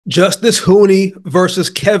Justis Huni versus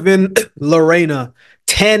Kevin Lerena.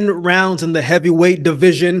 10 rounds in the heavyweight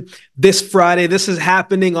division this Friday. This is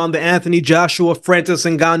happening on the Anthony Joshua Francis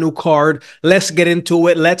Ngannou card. Let's get into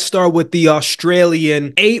it. Let's start with the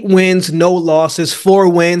Australian. 8 wins, no losses, 4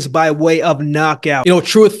 wins by way of knockout.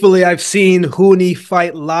 Truthfully, I've seen Huni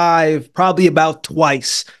fight live probably about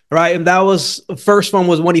twice. Right. And that was the first one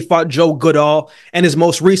was when he fought Joe Goodall, and his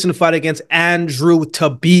most recent fight against Andrew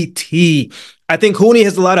Tabiti. I think Huni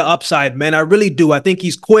has a lot of upside, man. I really do. I think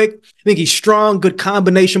he's quick. I think he's strong, good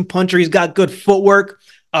combination puncher. He's got good footwork.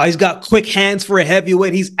 He's got quick hands for a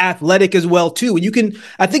heavyweight. He's athletic as well, too. And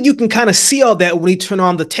I think you can kind of see all that when he turn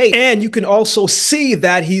on the tape. And you can also see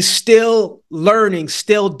that he's still learning,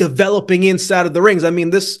 still developing inside of the rings. I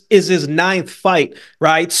mean, this is his 9th fight,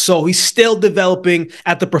 right? So he's still developing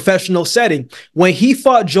at the professional setting. When he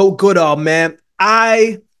fought Joe Goodall, man,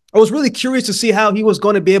 I was really curious to see how he was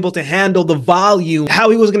going to be able to handle the volume, how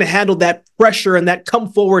he was going to handle that pressure and that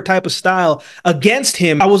come forward type of style against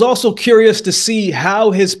him. I was also curious to see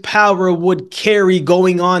how his power would carry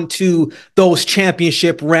going on to those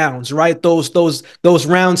championship rounds, right? Those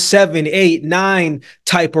rounds 7, 8, 9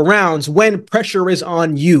 type of rounds when pressure is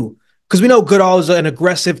on you. Because we know Goodall is an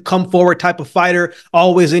aggressive, come-forward type of fighter,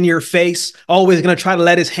 always in your face, always going to try to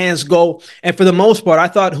let his hands go. And for the most part, I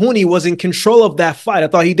thought Huni was in control of that fight. I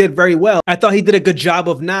thought he did very well. I thought he did a good job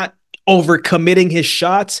of not overcommitting his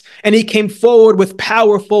shots, and he came forward with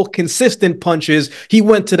powerful, consistent punches. He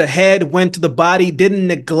went to the head, went to the body, didn't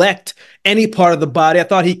neglect any part of the body. I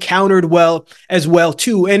thought he countered well as well,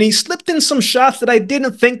 too. And he slipped in some shots that I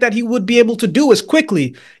didn't think that he would be able to do as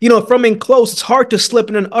quickly. From in close, it's hard to slip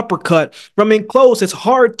in an uppercut. From in close, it's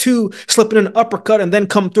hard to slip in an uppercut and then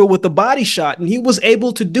come through with a body shot. And he was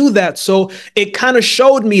able to do that. So it kind of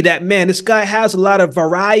showed me that, man, this guy has a lot of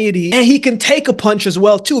variety, and he can take a punch as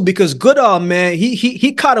well, too, because Goodall, man,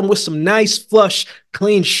 he caught him with some nice, flush,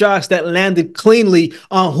 clean shots that landed cleanly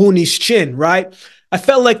on Huni's chin, right? I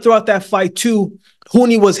felt like throughout that fight, too,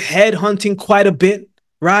 Huni was head hunting quite a bit,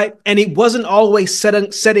 right? And he wasn't always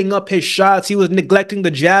setting up his shots. He was neglecting the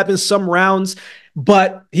jab in some rounds,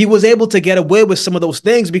 but he was able to get away with some of those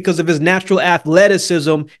things because of his natural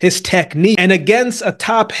athleticism, his technique. And against a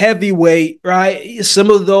top heavyweight, right, some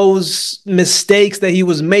of those mistakes that he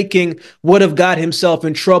was making would have got himself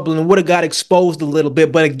in trouble and would have got exposed a little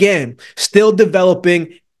bit. But again, still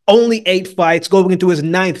developing. Only 8 fights, going into his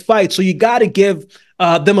 9th fight. So you got to give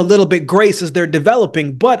them a little bit grace as they're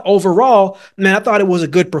developing. But overall, man, I thought it was a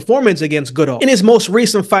good performance against Goodall. In his most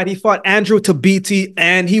recent fight, he fought Andrew Tabiti,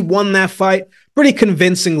 and he won that fight pretty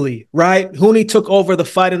convincingly, right? Huni took over the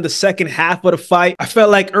fight in the second half of the fight. I felt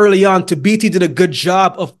like early on, Tabiti did a good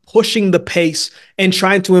job of pushing the pace and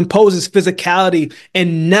trying to impose his physicality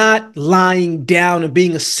and not lying down and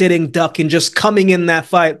being a sitting duck and just coming in that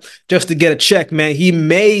fight just to get a check, man. He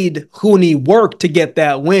made Huni work to get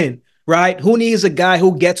that win, right? Huni is a guy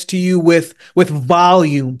who gets to you with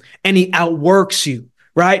volume, and he outworks you.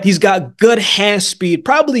 Right? He's got good hand speed,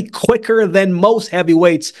 probably quicker than most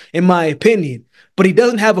heavyweights, in my opinion. But he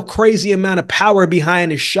doesn't have a crazy amount of power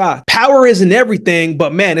behind his shot. Power isn't everything,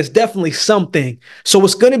 but man, it's definitely something. So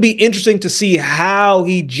it's going to be interesting to see how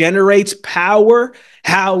he generates power,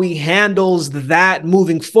 how he handles that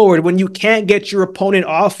moving forward. When you can't get your opponent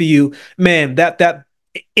off of you, man, that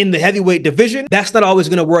in the heavyweight division, that's not always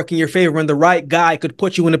going to work in your favor, and the right guy could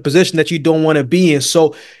put you in a position that you don't want to be in.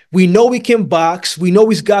 So we know he can box. We know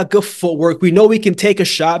he's got good footwork. We know he can take a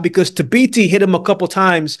shot because Tabiti hit him a couple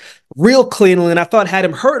times real cleanly, and I thought had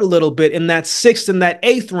him hurt a little bit in that 6th and that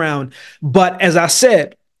 8th round. But as I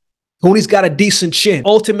said, Huni's got a decent chin.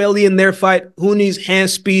 Ultimately, in their fight, Huni's hand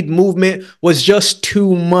speed movement was just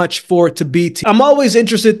too much for Tabiti. I'm always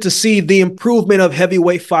interested to see the improvement of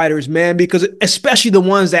heavyweight fighters, man, because especially the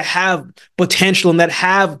ones that have potential and that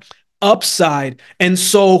have upside. And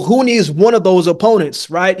so Huni is one of those opponents,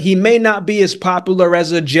 right? He may not be as popular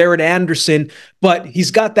as a Jared Anderson, but he's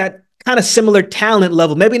got that kind of similar talent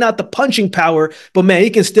level. Maybe not the punching power, but man, he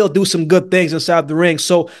can still do some good things inside the ring.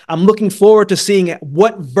 So I'm looking forward to seeing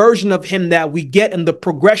what version of him that we get in the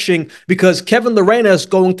progression, because Kevin Lerena is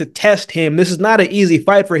going to test him. This is not an easy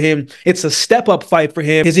fight for him. It's a step-up fight for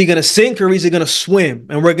him. Is he going to sink or is he going to swim?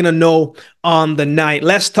 And we're going to know on the night.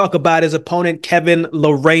 Let's talk about his opponent, Kevin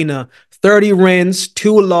Lerena. 30 wins,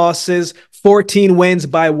 2 losses, 14 wins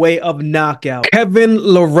by way of knockout. Kevin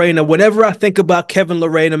Lerena. Whenever I think about Kevin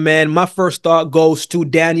Lerena, man, my first thought goes to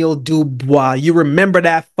Daniel DuBois. You remember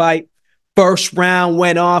that fight? First round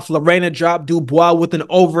went off. Lerena dropped DuBois with an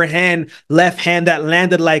overhand left hand that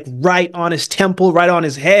landed like right on his temple, right on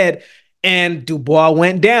his head, and DuBois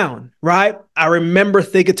went down. right? I remember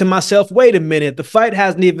thinking to myself, wait a minute, the fight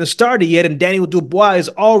hasn't even started yet, and Daniel Dubois is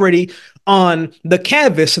already on the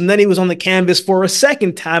canvas. And then he was on the canvas for a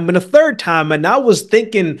second time and a third time. And I was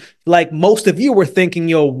thinking, like most of you were thinking,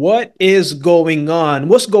 yo, what is going on?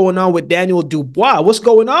 What's going on with Daniel Dubois? What's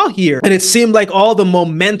going on here? And it seemed like all the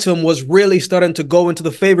momentum was really starting to go into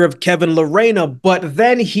the favor of Kevin Lerena, but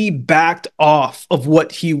then he backed off of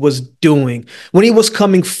what he was doing. When he was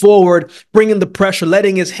coming forward, bringing the pressure,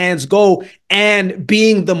 letting his hands go, and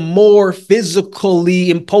being the more physically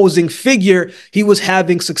imposing figure, he was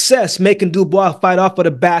having success, making Dubois fight off with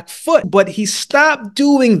a back foot. But he stopped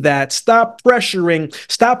doing that, stopped pressuring,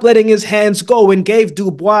 stopped letting his hands go, and gave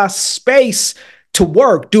Dubois space to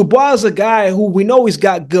work. Dubois is a guy who we know he's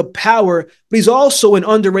got good power, but he's also an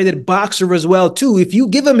underrated boxer as well, too. If you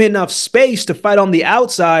give him enough space to fight on the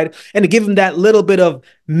outside and to give him that little bit of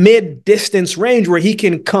mid-distance range where he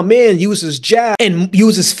can come in, use his jab, and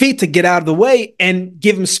use his feet to get out of the way and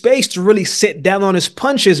give him space to really sit down on his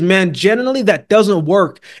punches, man, generally that doesn't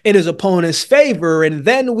work in his opponent's favor. And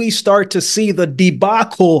then we start to see the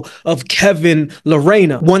debacle of Kevin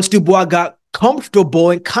Lerena. Once Dubois got comfortable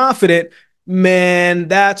and confident, man,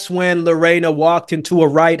 that's when Lerena walked into a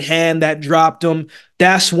right hand that dropped him.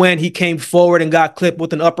 That's when he came forward and got clipped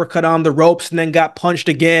with an uppercut on the ropes and then got punched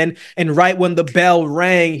again. And right when the bell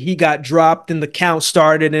rang, he got dropped and the count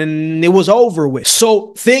started and it was over with.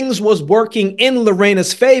 So things was working in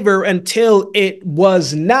Lerena's favor until it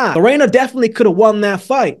was not. Lerena definitely could have won that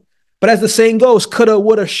fight. But as the saying goes, coulda,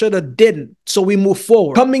 woulda, shoulda, didn't. So we move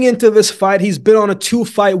forward. Coming into this fight, he's been on a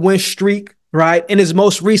 2-fight win streak. Right. In his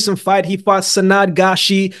most recent fight, he fought Sanad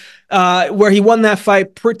Gashi, where he won that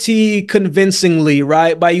fight pretty convincingly,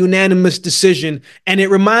 right, by unanimous decision. And it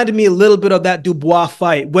reminded me a little bit of that Dubois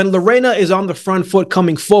fight. When Lerena is on the front foot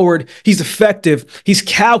coming forward, he's effective, he's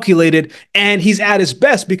calculated, and he's at his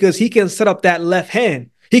best because he can set up that left hand.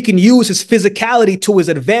 He can use his physicality to his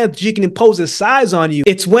advantage. He can impose his size on you.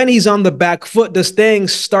 It's when he's on the back foot does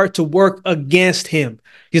things start to work against him.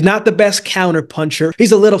 He's not the best counter puncher.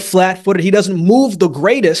 He's a little flat-footed. He doesn't move the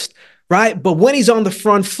greatest, right? But when he's on the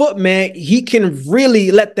front foot, man, he can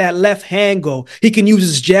really let that left hand go. He can use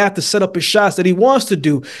his jab to set up his shots that he wants to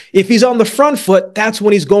do. If he's on the front foot, that's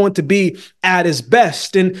when he's going to be at his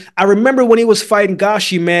best. And I remember when he was fighting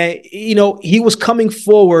Gashi, man, you know, he was coming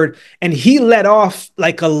forward and he let off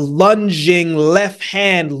like a lunging left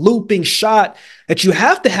hand looping shot that you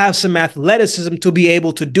have to have some athleticism to be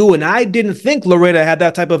able to do. And I didn't think Lerena had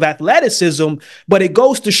that type of athleticism, but it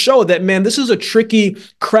goes to show that, man, this is a tricky,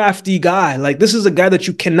 crafty guy. Like, this is a guy that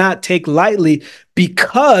you cannot take lightly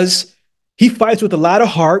because he fights with a lot of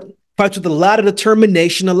heart, fights with a lot of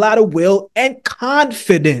determination, a lot of will, and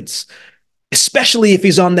confidence, especially if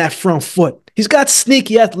he's on that front foot. He's got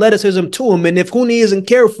sneaky athleticism to him, and if Huni isn't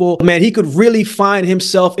careful, man, he could really find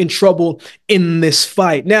himself in trouble in this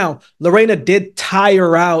fight. Now, Lerena did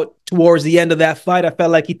tire out towards the end of that fight. I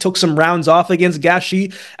felt like he took some rounds off against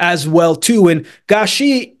Gashi as well, too. And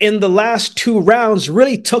Gashi, in the last 2 rounds,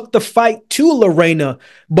 really took the fight to Lerena,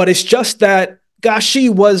 but it's just that Gashi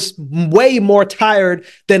was way more tired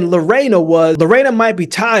than Lerena was. Lerena might be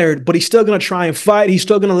tired, but he's still going to try and fight. He's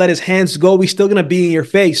still going to let his hands go. He's still going to be in your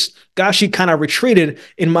face. Gashi kind of retreated,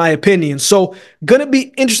 in my opinion. So going to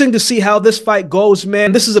be interesting to see how this fight goes,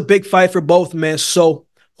 man. This is a big fight for both men. So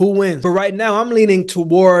who wins? But right now, I'm leaning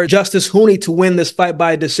toward Justis Huni to win this fight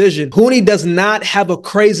by decision. Huni does not have a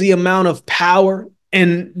crazy amount of power,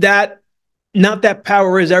 and not that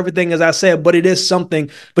power is everything, as I said, but it is something.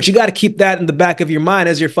 But you got to keep that in the back of your mind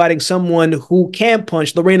as you're fighting someone who can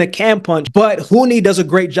punch. Lerena can punch, but Huni does a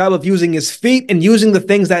great job of using his feet and using the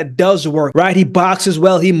things that does work, right? He boxes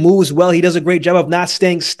well, he moves well, he does a great job of not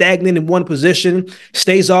staying stagnant in one position,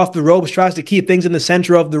 stays off the ropes, tries to keep things in the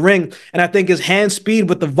center of the ring. And I think his hand speed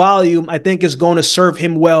with the volume, I think, is going to serve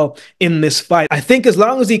him well in this fight. I think as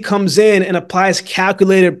long as he comes in and applies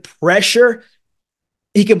calculated pressure,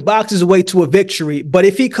 he can box his way to a victory. But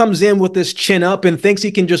if he comes in with his chin up and thinks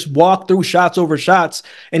he can just walk through shots over shots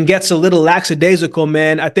and gets a little lackadaisical,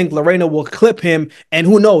 man, I think Lerena will clip him. And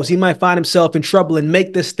who knows, he might find himself in trouble and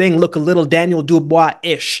make this thing look a little Daniel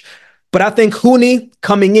Dubois-ish. But I think Huni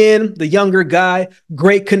coming in, the younger guy,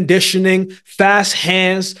 great conditioning, fast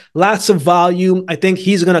hands, lots of volume. I think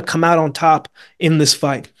he's going to come out on top in this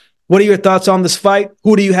fight. What are your thoughts on this fight?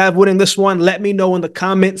 Who do you have winning this one? Let me know in the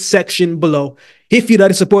comment section below. If you'd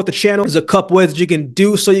like to support the channel, there's a couple ways that you can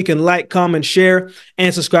do so. You can like, comment, share,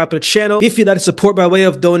 and subscribe to the channel. If you'd like to support by way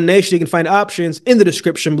of donation, you can find options in the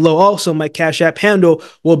description below. Also, my Cash App handle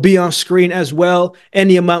will be on screen as well.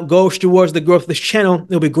 Any amount goes towards the growth of this channel.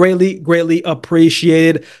 It'll be greatly, greatly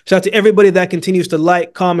appreciated. Shout out to everybody that continues to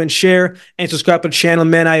like, comment, share, and subscribe to the channel.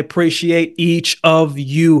 Man, I appreciate each of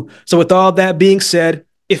you. So with all that being said,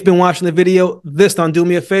 if you've been watching the video this time, do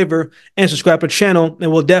me a favor and subscribe to the channel,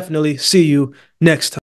 and we'll definitely see you next time.